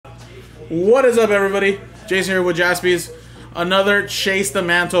What is up, everybody? Jason here with Jaspy's. Another Chase the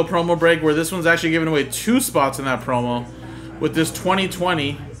Mantle promo break where this one's actually giving away 2 spots in that promo with this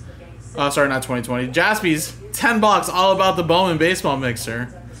 2020. Sorry, not 2020. Jaspy's 10 bucks, all about the Bowman baseball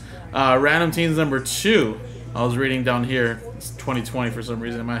mixer. Random teams number 2. I was reading down here. It's 2020 for some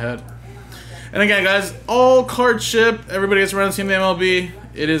reason in my head. And again, guys, all card ship. Everybody gets a random team in the MLB.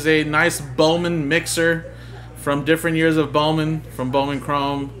 It is a nice Bowman mixer from different years of Bowman, from Bowman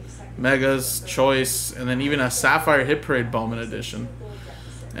Chrome, Megas, Choice, and then even a Sapphire Hit Parade Bowman edition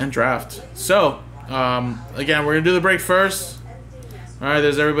and draft. So, again, we're going to do the break first. All right,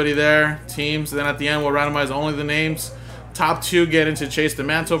 there's everybody there, teams. And then at the end, we'll randomize only the names. Top 2 get into Chase the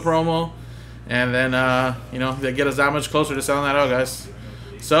Mantle promo. And then, you know, they get us that much closer to selling that out, guys.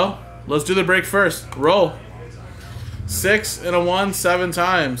 So, let's do the break first. Roll. 6 and a 1, 7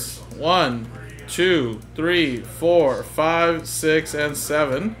 times. 1, 2, 3, 4, 5, 6, and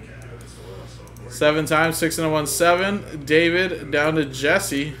 7. 7 times, 6 and a 1, 7. David down to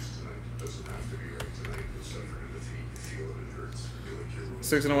Jesse.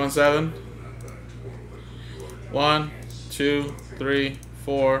 6 and a 1, 7. 1, 2, 3,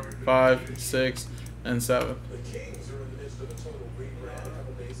 4, 5, 6, and 7.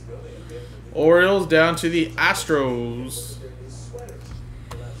 Orioles down to the Astros.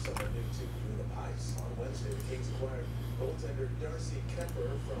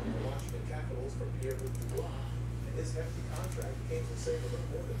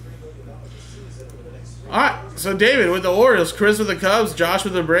 Alright, so David with the Orioles, Chris with the Cubs, Josh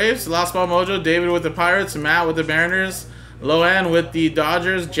with the Braves, Last Ball Mojo, David with the Pirates, Matt with the Mariners, Loan with the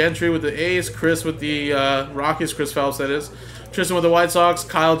Dodgers, Gentry with the A's, Chris with the Rockies, Chris Phelps that is, Tristan with the White Sox,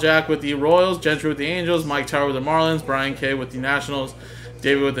 Kyle Jack with the Royals, Gentry with the Angels, Mike Tower with the Marlins, Brian K with the Nationals,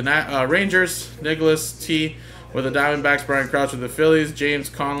 David with the Rangers, Nicholas T with the Diamondbacks, Brian Crouch with the Phillies, James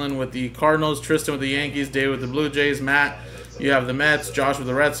Conlon with the Cardinals, Tristan with the Yankees, David with the Blue Jays, Matt, you have the Mets, Josh with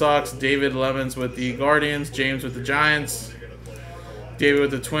the Red Sox, David Lemons with the Guardians, James with the Giants, David with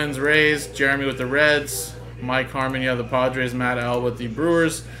the Twins, Rays, Jeremy with the Reds, Mike Harmon, you have the Padres, Matt L with the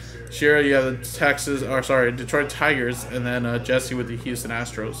Brewers, Shira, you have the Detroit Tigers, and then Jesse with the Houston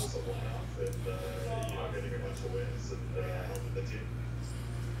Astros.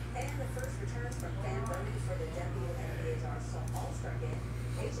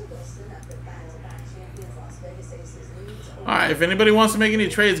 Alright, if anybody wants to make any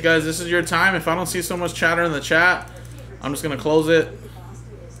trades, guys, this is your time. If I don't see so much chatter in the chat, I'm just going to close it.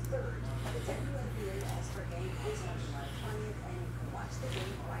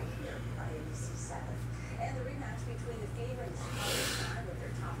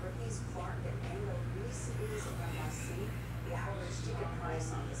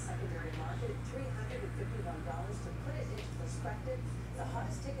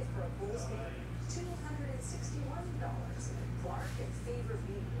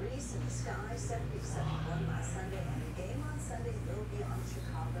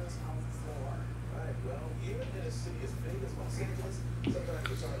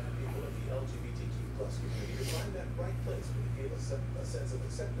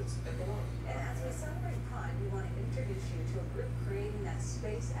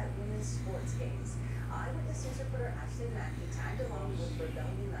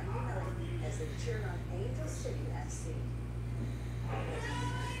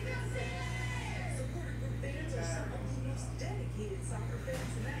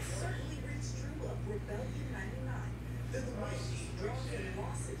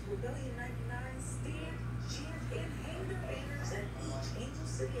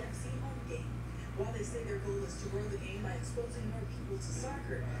 While they say their goal is to grow the game by exposing more people to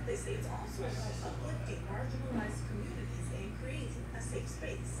soccer, they say it's also about uplifting marginalized communities and creating a safe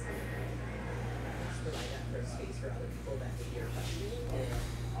space. Provide that first space for other people that maybe are questioning or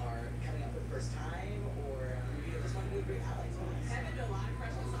are coming up for the first time or just want to be a great ally. I've been to a lot of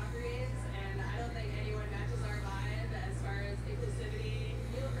professional soccer games, and I don't think anyone matches our vibe as far as inclusivity.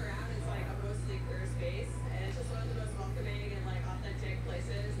 You look around, it's like a mostly queer space, and it's just one of the most welcoming and like authentic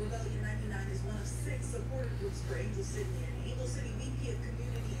places. Rebellion 99 is one of 6 supporter groups for Angel City, and Angel City VP of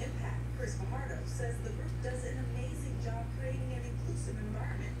Community Impact, Chris Fajardo, says the group does an amazing job creating an inclusive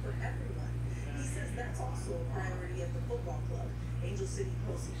environment for everyone. He says that's also a priority at the football club. Angel City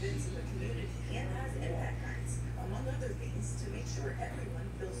hosts events in the community and has impact nights, among other things, to make sure everyone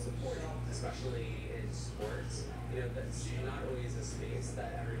feels supported. Especially in sports, you know, that's not always a space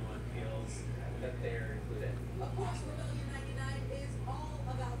that everyone feels that they're included. Of course, Rebellion 99 is all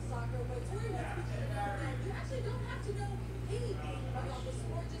about soccer, but Tori wants people to know that you actually don't have to know anything about the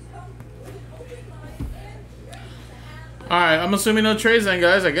sport. Just come with an open mind and ready to have. Alright, I'm assuming no trades then,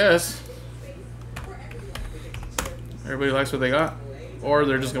 guys, I guess. Everybody likes what they got, or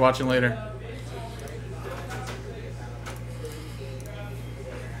they're just watching later.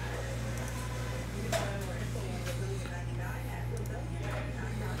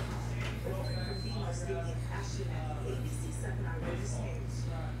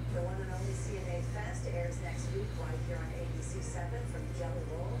 The one and only CNA Fest airs next week right here on ABC 7 from Jelly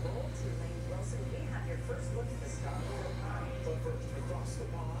Roll to Lane Wilson. We have your first look at the star. But first, across the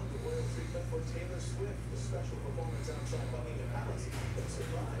pond, the royal treatment for Taylor Swift, the special performance outside Buckingham Palace. The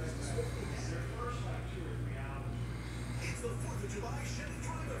surprise to Swifties. It's the 4th of July Chevy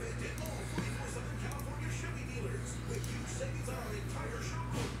Drive event at all 44 Southern California Chevy dealers with huge savings on our entire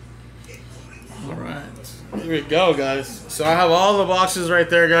showroom, including. All right, here we go, guys. So I have all the boxes right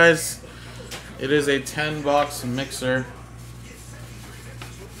there, guys. It is a 10-box mixer.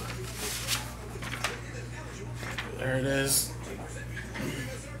 There it is.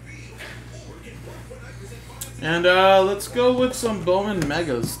 And let's go with some Bowman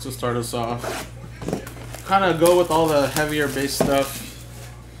Megas to start us off. Kind of go with all the heavier base stuff,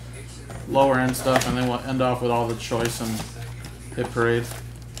 lower end stuff, and then we'll end off with all the choice and hit parade.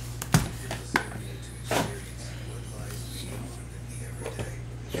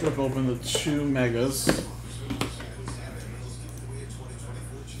 Rip open the 2 Megas.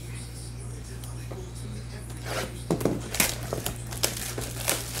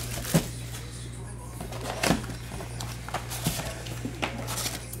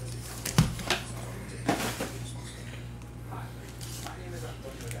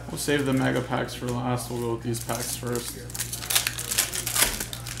 We'll save the Mega Packs for last. We'll go with these packs first.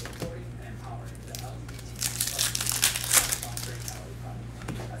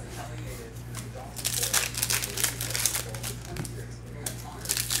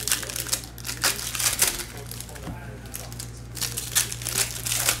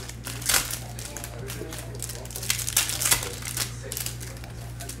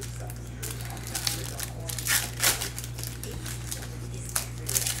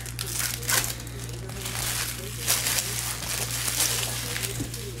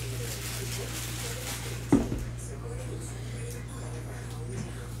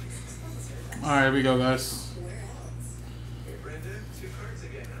 Alright, here we go, guys.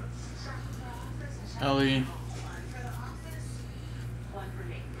 Ellie.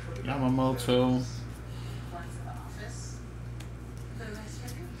 Yamamoto.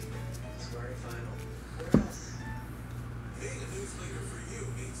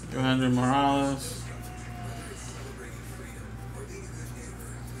 Johandra Morales.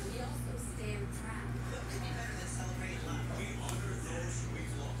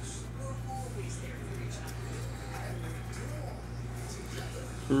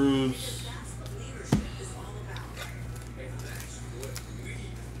 Cruz.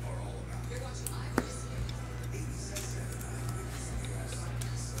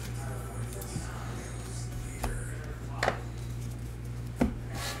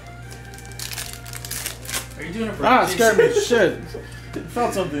 Are you doing a Ah, scared me. Shit.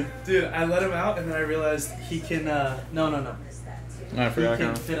 Felt something. Dude, I let him out and then I realized he can, no. I He forgot.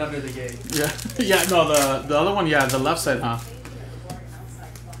 can fit under the gate. Yeah. Yeah, no, the other one, yeah, the left side, huh?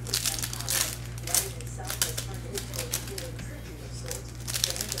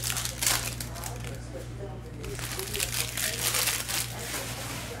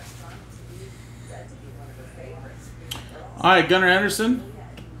 Alright, Gunnar Anderson.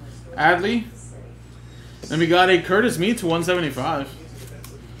 Adley. Then we got a Curtis Mead to 175.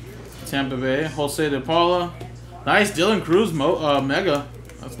 Tampa Bay. Jose De Paula. Nice. Dylan Cruz Mega.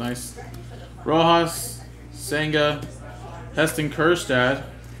 That's nice. Rojas. Senga. Heston Kjerstad.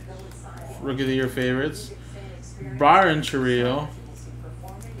 Rookie of the Year favorites. Byron Chirrillo.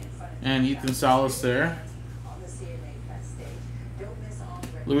 And Ethan Salas there.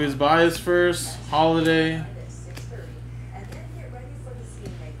 Luis Baez first. Holiday.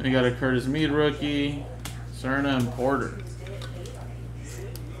 And we got a Curtis Mead rookie. Cerna and Porter.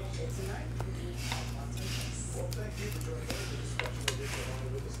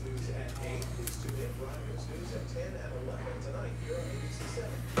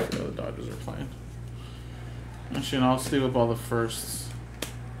 The Dodgers are playing. Actually, no, I'll sleeve up all the firsts.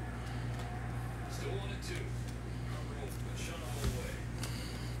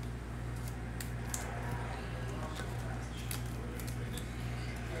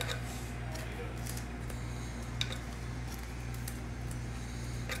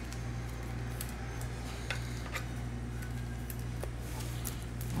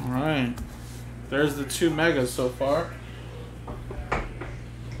 Alright. There's the 2 Megas so far.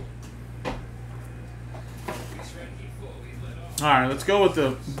 All right, let's go with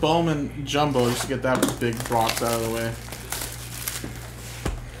the Bowman Jumbo just to get that big box out of the way.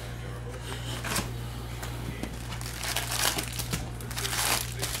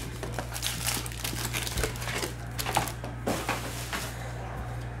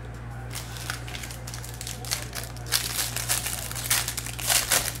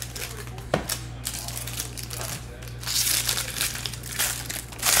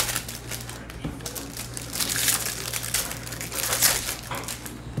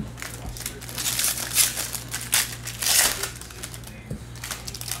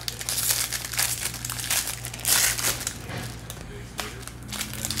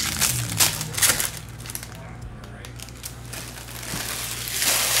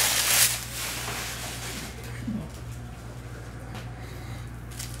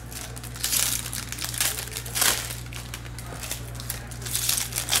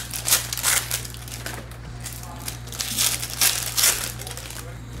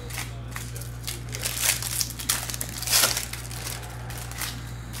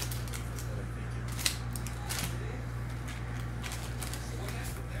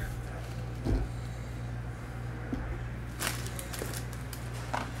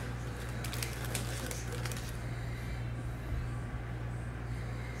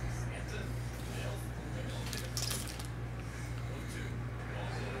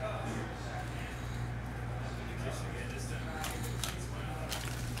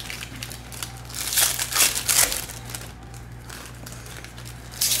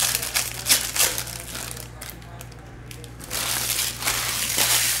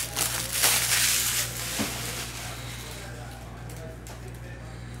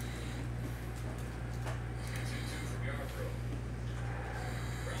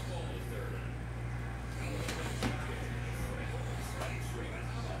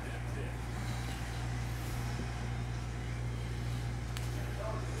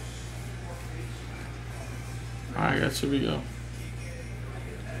 Alright guys, here we go.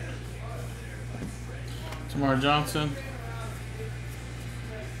 Tamar Johnson.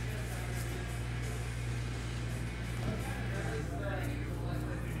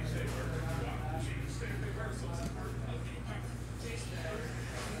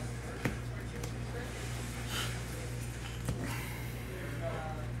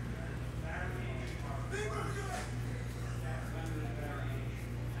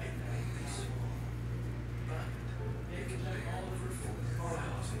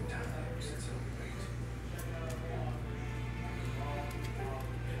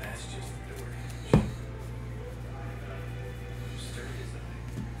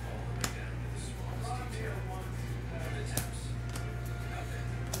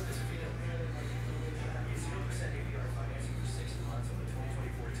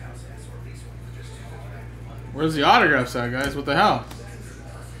 Where's the autographs at, guys? What the hell?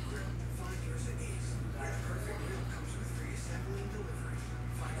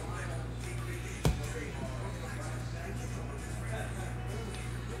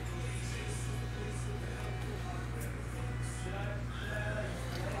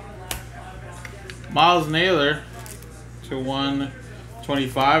 Miles Naylor to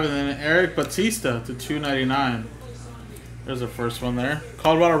 125, and then Eric Batista to 299. There's the first one there.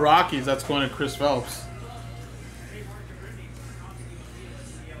 Colorado Rockies, that's going to Chris Phelps.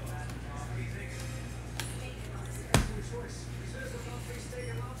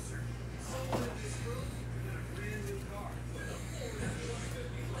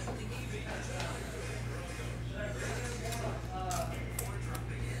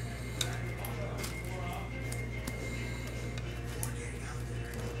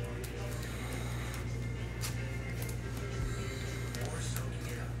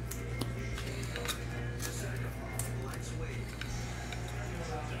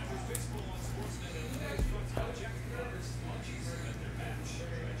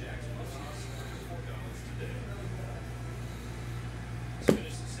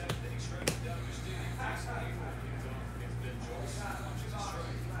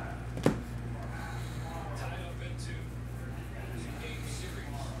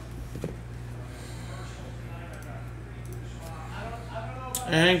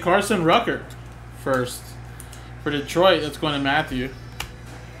 And Carson Rucker first. For Detroit, that's going to Matthew.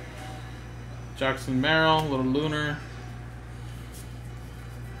 Jackson Merrill, Little Lunar.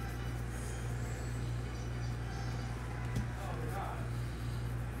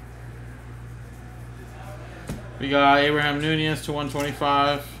 We got Abraham Nunez to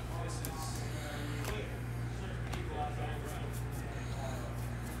 125.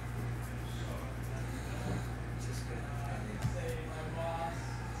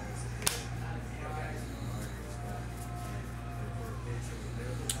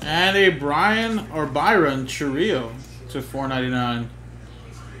 And a Byron Chirrillo to 499.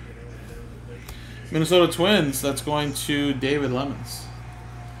 Minnesota Twins, that's going to David Lemons.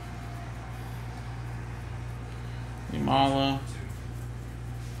 Imala.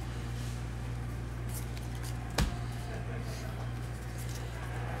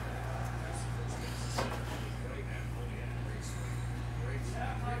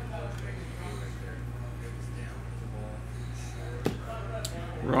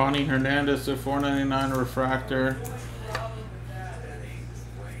 Ronnie Hernandez to 499 refractor.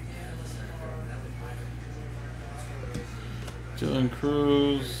 Dylan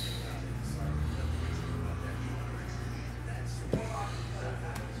Cruz.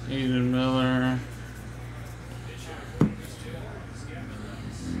 Eden Miller.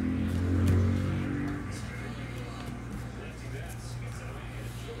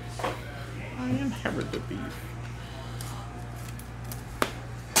 I inherit the beef.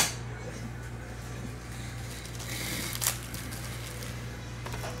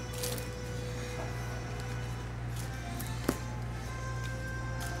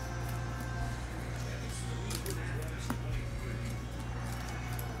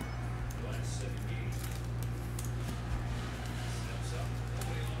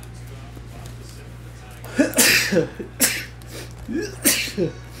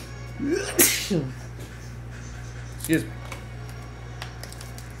 Excuse me.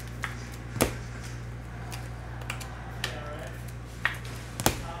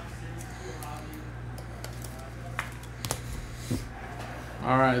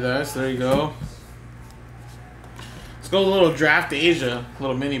 All right, guys, there you go. Let's go a little Draft Asia,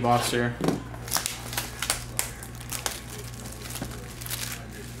 little mini box here.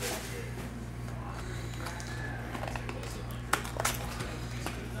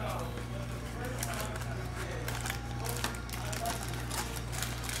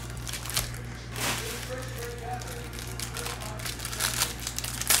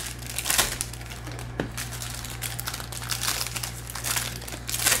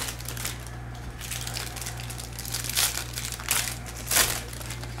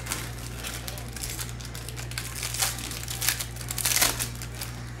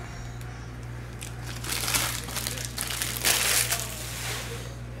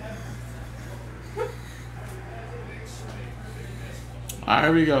 All right,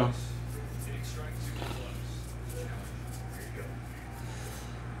 here we go.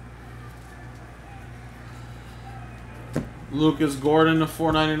 Lucas Gordon to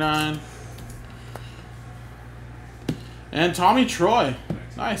 499. And Tommy Troy.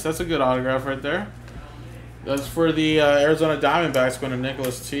 Nice, that's a good autograph right there. That's for the Arizona Diamondbacks, going to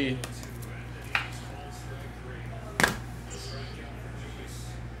Nicholas T.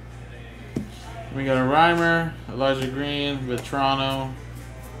 We got a Reimer, Elijah Green, Vetrano.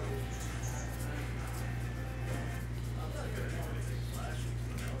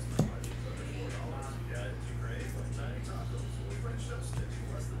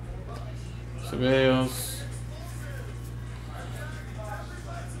 Ceballos.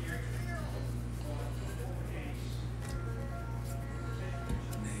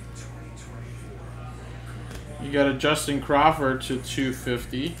 You got a Justin Crawford to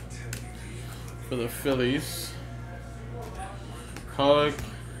 250 for the Phillies. Culloch,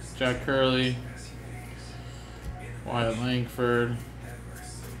 Jack Curley, Wyatt Langford.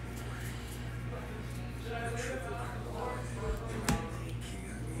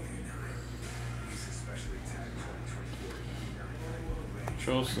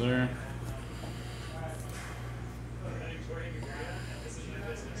 Schosler.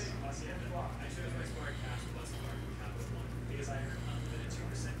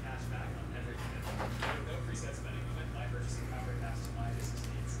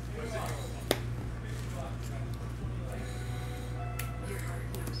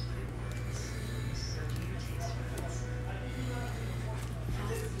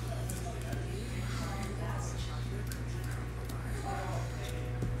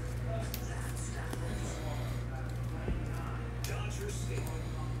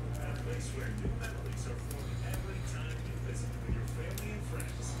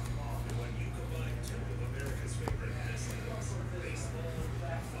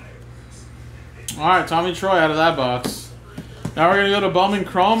 All right, Tommy Troy out of that box. Now we're gonna go to Bowman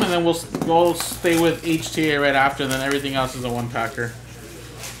Chrome, and then we'll stay with HTA right after. And then everything else is a one-packer.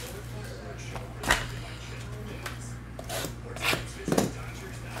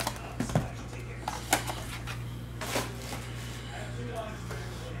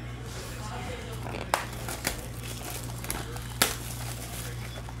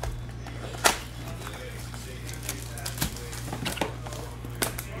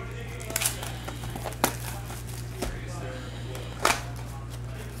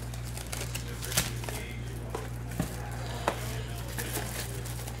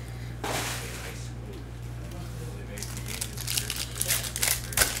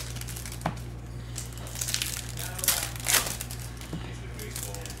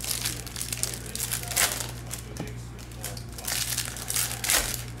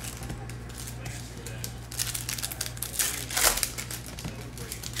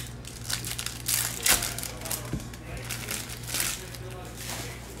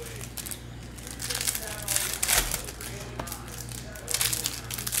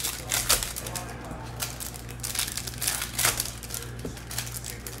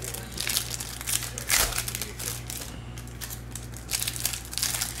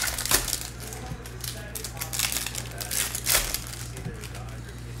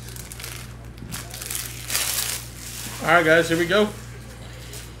 Alright, guys, here we go.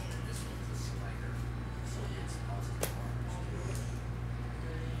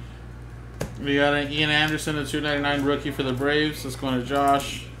 We got an Ian Anderson, a 299 rookie for the Braves. That's going to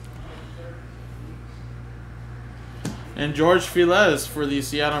Josh. And George Filez for the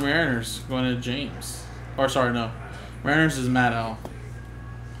Seattle Mariners, going to James. Or, sorry, no. Mariners is Matt L.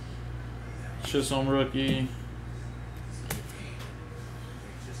 Chisholm rookie.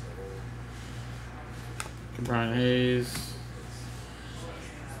 Brian Hayes.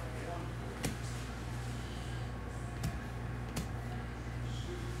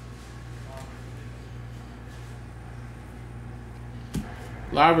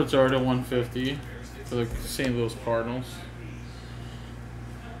 Laboratory to 150 for the St. Louis Cardinals.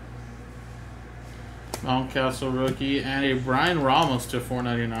 Mountcastle rookie and a Brian Ramos to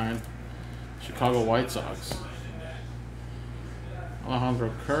 499. Chicago White Sox.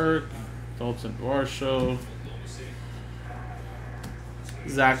 Alejandro Kirk, Dalton Varsho,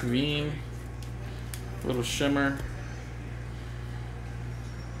 Zach Veen, Little Shimmer,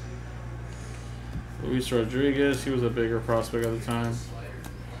 Luis Rodriguez, he was a bigger prospect at the time.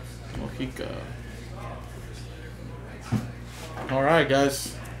 Mojica. Alright,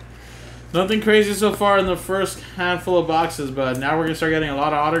 guys. Nothing crazy so far in the first handful of boxes, but now we're going to start getting a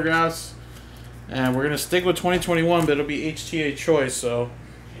lot of autographs. And we're going to stick with 2021, but it'll be HTA choice, so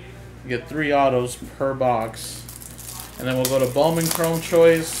you get 3 autos per box. And then we'll go to Bowman Chrome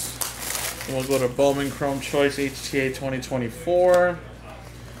choice. Then we'll go to Bowman Chrome choice HTA 2024.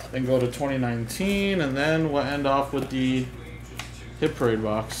 Then go to 2019, and then we'll end off with the Hit Parade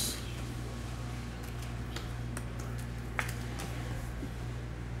box.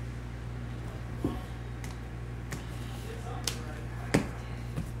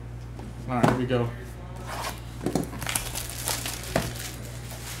 Alright, here we go.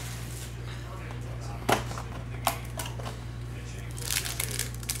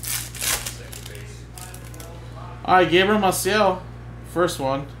 Alright, Gabriel Maciel, first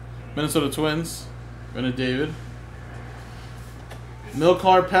one. Minnesota Twins, Bennett David.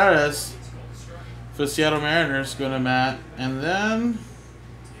 Milcar Perez for Seattle Mariners, going to Matt. And then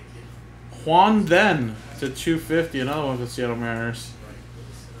Juan Den to 250, another one for Seattle Mariners.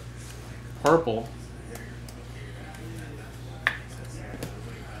 Purple.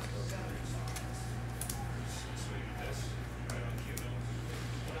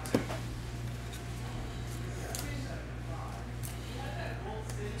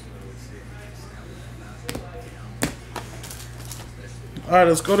 Alright,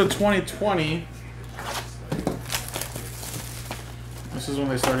 let's go to 2020. This is when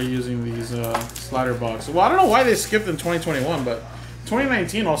they started using these slider boxes. Well, I don't know why they skipped in 2021, but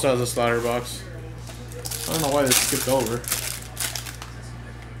 2019 also has a slider box. I don't know why they skipped over.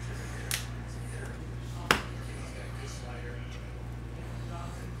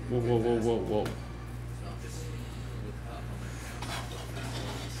 Whoa, whoa, whoa, whoa, whoa.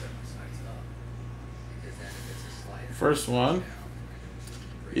 First one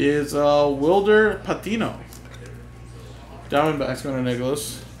is Wilder Patino. Diamondbacks going to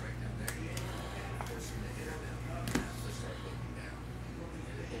Nicholas.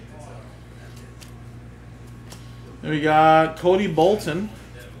 Then we got Cody Bolton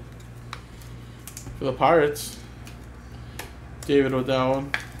for the Pirates. David with that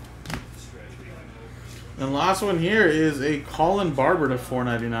one. And last one here is a Colin Barber to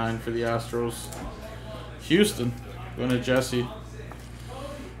 499 for the Astros. Houston going to Jesse.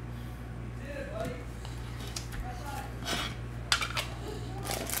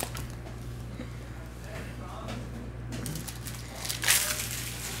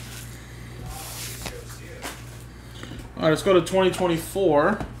 All right, let's go to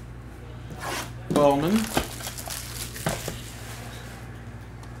 2024. Bowman.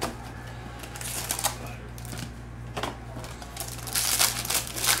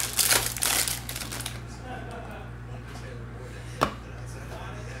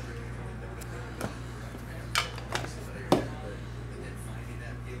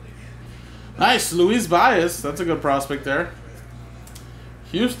 Nice, Luis Baez. That's a good prospect there.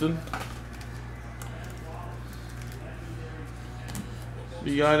 Houston.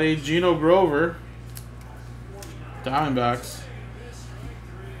 We got a Gino Grover. Diamondbacks.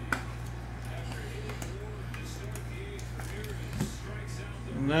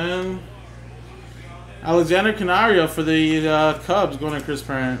 And then Alexander Canario for the Cubs, going to Chris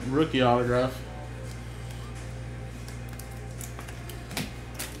Parent, rookie autograph.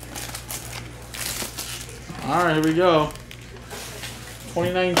 Alright, here we go.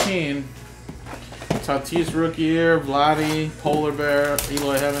 2019. Tatis rookie year, Vladdy, Polar Bear,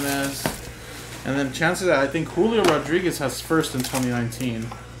 Eloy Jimenez, And then chances are, I think Julio Rodriguez has first in 2019.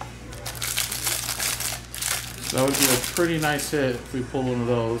 So that would be a pretty nice hit if we pull one of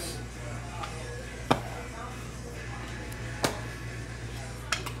those.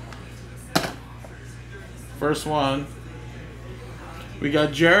 First one. We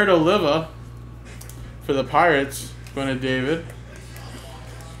got Jared Oliva for the Pirates. Going to David.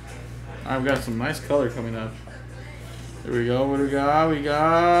 I've got some nice color coming up. There we go. What do we got? We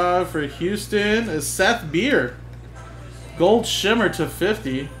got for Houston is Seth Beer. Gold Shimmer to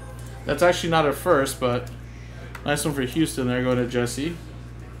 50. That's actually not a first, but nice one for Houston there. Going to Jesse.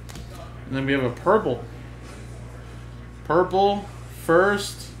 And then we have a purple. Purple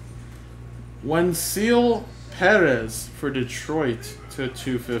first. Wenzel Perez for Detroit to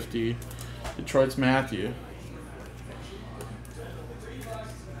 250. Detroit's Matthew.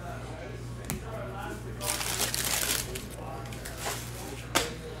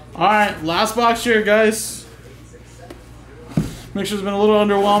 Alright, last box here, guys. Mixture's been a little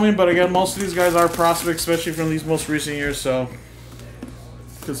underwhelming, but again, most of these guys are prospects, especially from these most recent years, so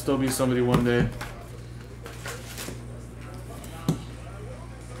could still be somebody one day.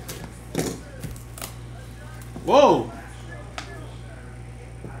 Whoa!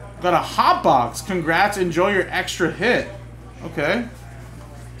 Got a hot box. Congrats. Enjoy your extra hit. Okay.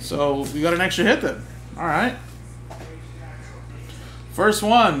 So we got an extra hit then. Alright. First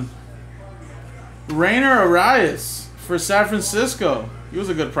one. Rainer Arias for San Francisco. He was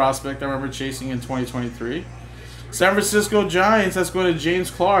a good prospect. I remember chasing in 2023. San Francisco Giants. That's going to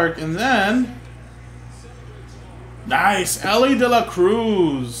James Clark. And then... nice. Ellie De La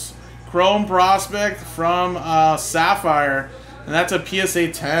Cruz. Chrome prospect from Sapphire. And that's a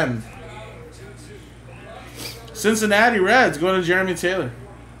PSA 10. Cincinnati Reds going to Jeremy Taylor.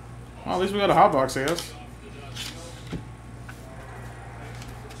 Well, at least we got a hot box, I guess.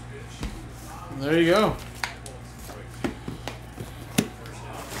 There you go.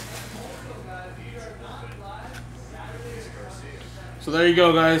 So there you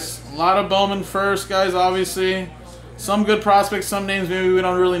go, guys. A lot of Bowman first, guys, obviously. Some good prospects, some names maybe we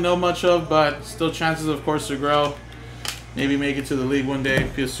don't really know much of, but still chances, of course, to grow. Maybe make it to the league one day,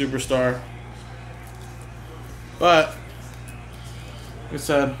 be a superstar. But, like I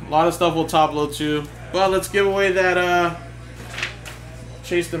said, a lot of stuff will top load too. Well, let's give away that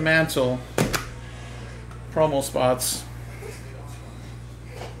Chase the Mantle promo spots.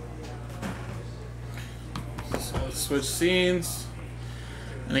 So let's switch scenes.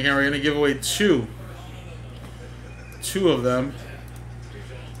 And again, we're going to give away two of them.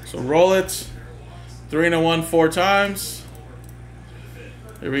 So roll it. 3 and a 1 4 times.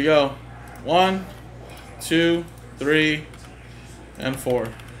 Here we go. 1, 2, 3, and 4.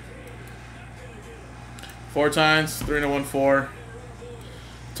 4 times. 3 and a 1 4.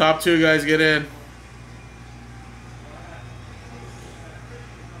 Top 2 guys get in.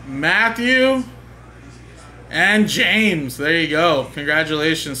 Matthew and James. There you go.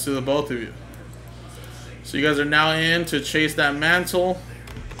 Congratulations to the both of you. So you guys are now in to chase that mantle.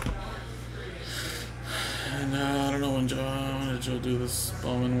 And I don't know when did Joe do this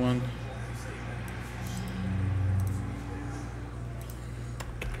Bowman one.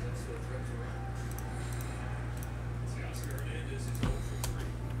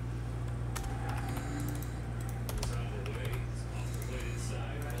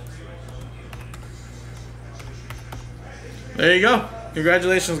 There you go.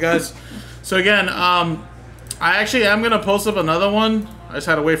 Congratulations, guys. So again, I actually am going to post up another one. I just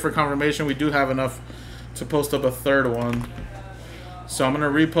had to wait for confirmation. We do have enough to post up a third one. So I'm going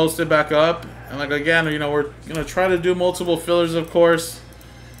to repost it back up. And like again, you know, we're going to try to do multiple fillers, of course.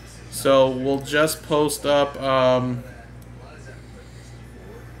 So we'll just post up we'll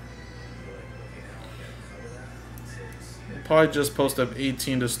probably just post up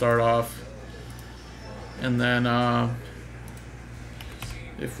 18 to start off. And then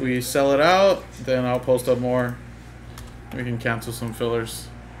if we sell it out, then I'll post up more. We can cancel some fillers.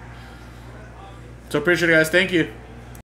 So appreciate it, guys. Thank you.